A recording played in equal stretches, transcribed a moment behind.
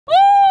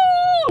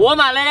我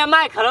买了辆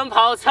迈凯伦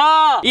跑车。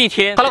一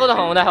天，Hello， 各位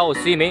好，大家好，我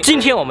是一鸣。今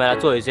天我们来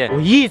做一件我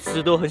一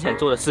直都很想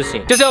做的事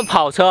情，就是用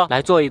跑车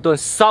来做一顿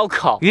烧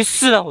烤。于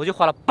是呢，我就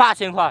花了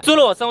8000块租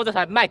了我身后这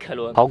台迈凯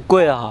伦，好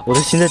贵啊！我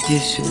的心在滴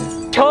血，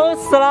穷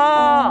死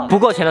了。不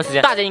过前段时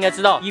间大家应该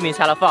知道一鸣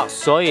下了放，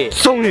所以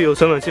终于有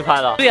成本去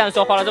拍了。虽然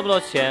说花了这么多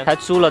钱才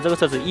租了这个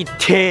车子1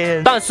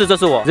天，但是这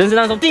是我人生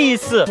当中第一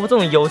次坐这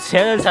种有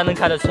钱人才能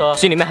开的车，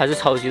心里面还是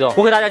超激动。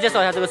我给大家介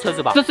绍一下这个车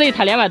子吧，这是一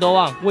台200多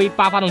万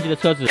V8 发动机的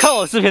车子。看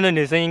我视频的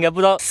女生应该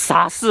不知道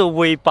啥是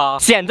V8，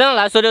 简单的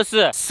来说就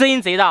是声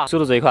音贼大，速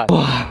度贼快。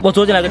哇！我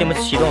坐进来给你们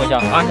启动一下，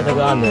按下这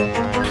个按钮。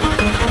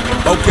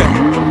OK。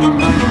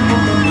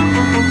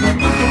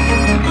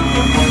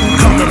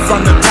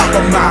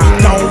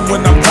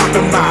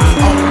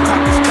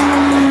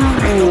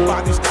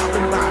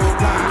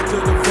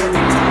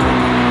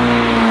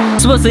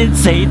是不是声音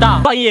贼大？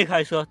半夜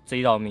开车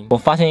贼扰民。我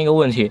发现一个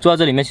问题，坐在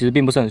这里面其实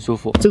并不是很舒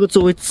服，这个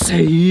座位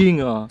贼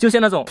硬啊，就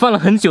像那种放了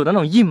很久的那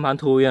种硬馒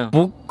头一样。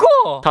不过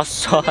他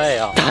帅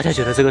啊！大家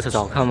觉得这个车子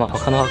好看吗？好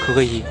看的话扣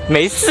个1。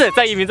没事，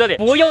在一鸣这里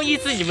不用抑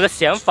制你们的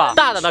想法，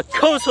大胆的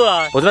扣出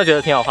来。我真的觉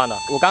得挺好看的。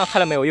我刚刚开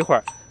了没有一会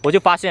儿，我就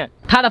发现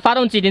它的发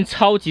动机已经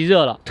超级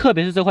热了，特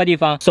别是这块地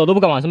方，手都不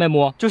敢往上面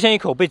摸，就像一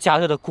口被加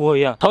热的锅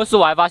一样。同时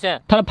我还发现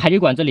它的排气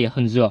管这里也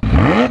很热。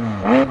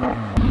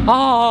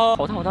好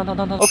烫！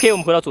 OK， 我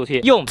们回到主题，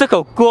用这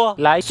口锅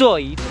来做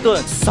一顿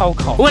烧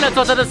烤。为了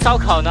做这顿烧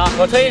烤呢，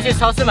我特意去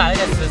超市买了一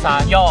些食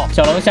材，有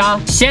小龙虾、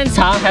鲜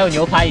肠，还有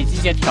牛排以及一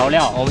些调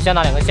料。我们先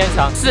拿2个鲜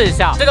肠试一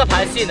下这个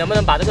排气能不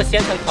能把这个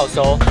鲜肠烤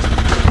熟。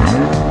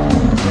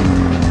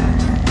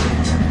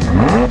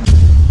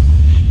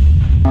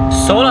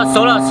熟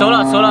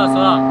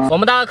了。我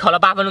们大概烤了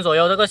8分钟左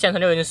右，这个鲜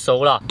肠就已经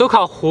熟了，都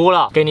烤糊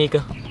了。给你一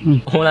个，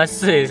我们来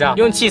试一下，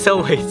用汽车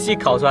尾气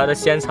烤出来的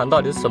鲜肠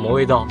到底是什么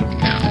味道？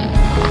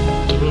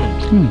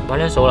完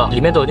全熟了，里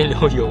面都已经流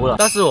油了。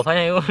但是我发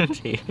现一个问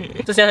题，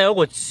这鲜肠有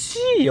股汽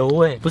油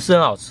味，不是很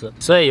好吃。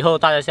所以以后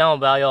大家千万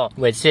不要用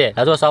尾气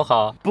来做烧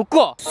烤。不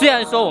过虽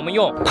然说我们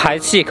用排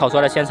气烤出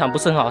来的鲜肠不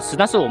是很好吃，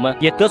但是我们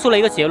也得出了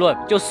一个结论，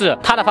就是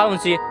它的发动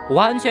机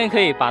完全可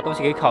以把东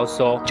西给烤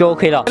熟，就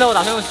OK 了。现在我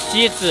打算用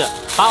锡纸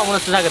把我们的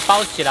食材给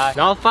包起来，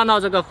然后放到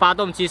这个发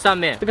动机上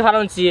面。这个发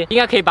动机应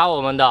该可以把我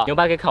们的牛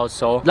排给烤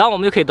熟，然后我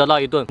们就可以得到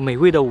一顿美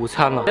味的午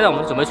餐了。现在我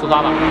们准备出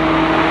发吧。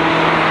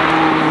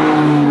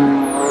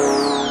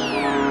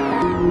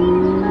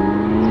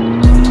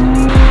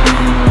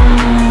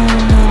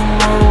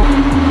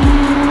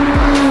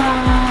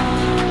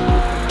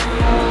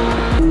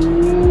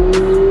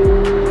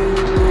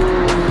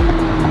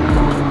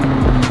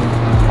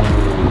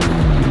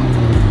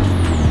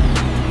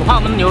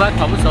牛排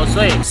烤不熟，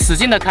所以使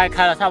劲的开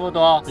了差不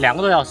多2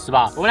个多小时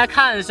吧。我们来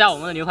看一下我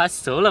们的牛排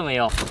熟了没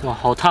有。哇，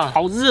好烫，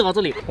好热啊！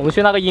这里，我们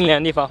去那个阴凉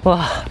的地方。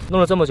哇，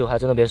弄了这么久还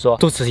真的别说，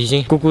肚子已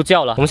经咕咕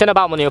叫了。我们现在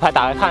把我们的牛排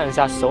打开看一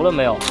下熟了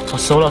没有。哦，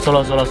熟了。哇，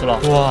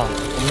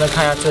我们再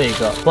看一下这一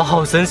个，哇，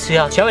好神奇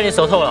啊，全部已经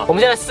熟透了。我们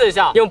现在试一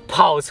下用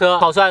跑车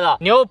烤出来的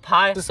牛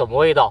排是什么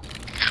味道。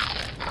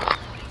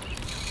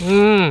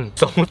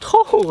熟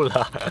透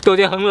了，都已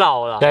经很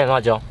老了。加点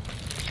辣椒。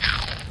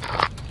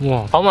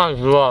哇，好满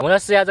足啊！我们来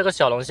试一下这个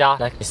小龙虾，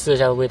来试一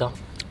下味道。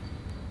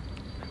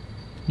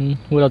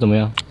味道怎么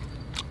样？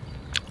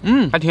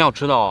还挺好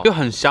吃的哦，又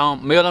很香，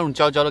没有那种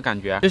焦焦的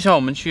感觉，就像我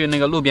们去那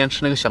个路边吃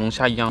那个小龙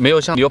虾一样，没有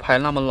像牛排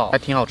那么老，还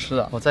挺好吃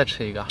的。我再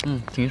吃一个，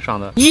挺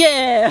爽的。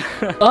耶！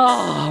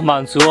啊，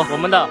满足！我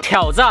们的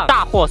挑战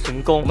大获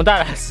成功，我们带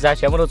来的食材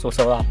全部都煮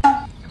熟了。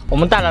我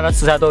们带来的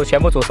食材都全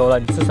部煮熟了，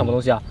你吃什么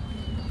东西啊？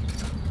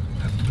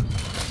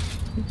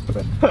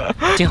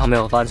幸好没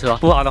有翻车，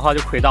不然的话就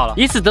亏到了。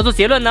以此得出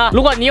结论呢，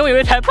如果你拥有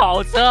一台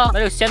跑车，那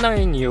就相当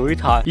于你有一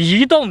台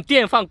移动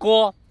电饭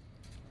锅。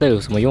这有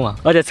什么用啊？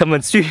而且成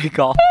本巨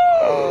高。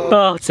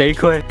贼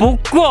亏。不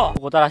过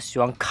如果大家喜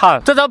欢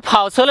看这种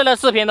跑车类的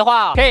视频的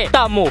话，可以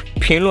弹幕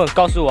评论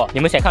告诉我你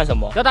们想看什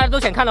么。只要大家都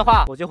想看的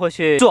话，我就会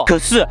去做。可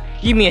是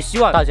一鸣也希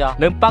望大家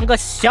能帮个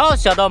小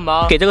小的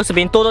忙，给这个视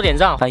频多点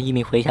赞，帮一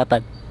鸣回一下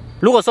本。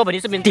如果说本期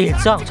视频点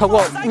赞超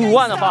过5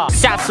万的话，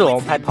下次我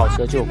们拍跑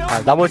车就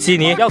拍兰博基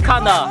尼，要看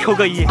的扣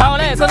个1。好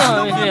嘞，各种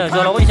很想说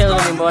了，如果你想说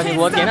明不关心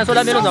我，点赞、收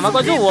藏、评论、转发、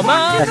关注我们，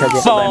下次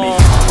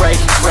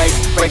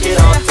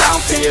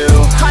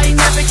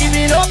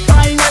见。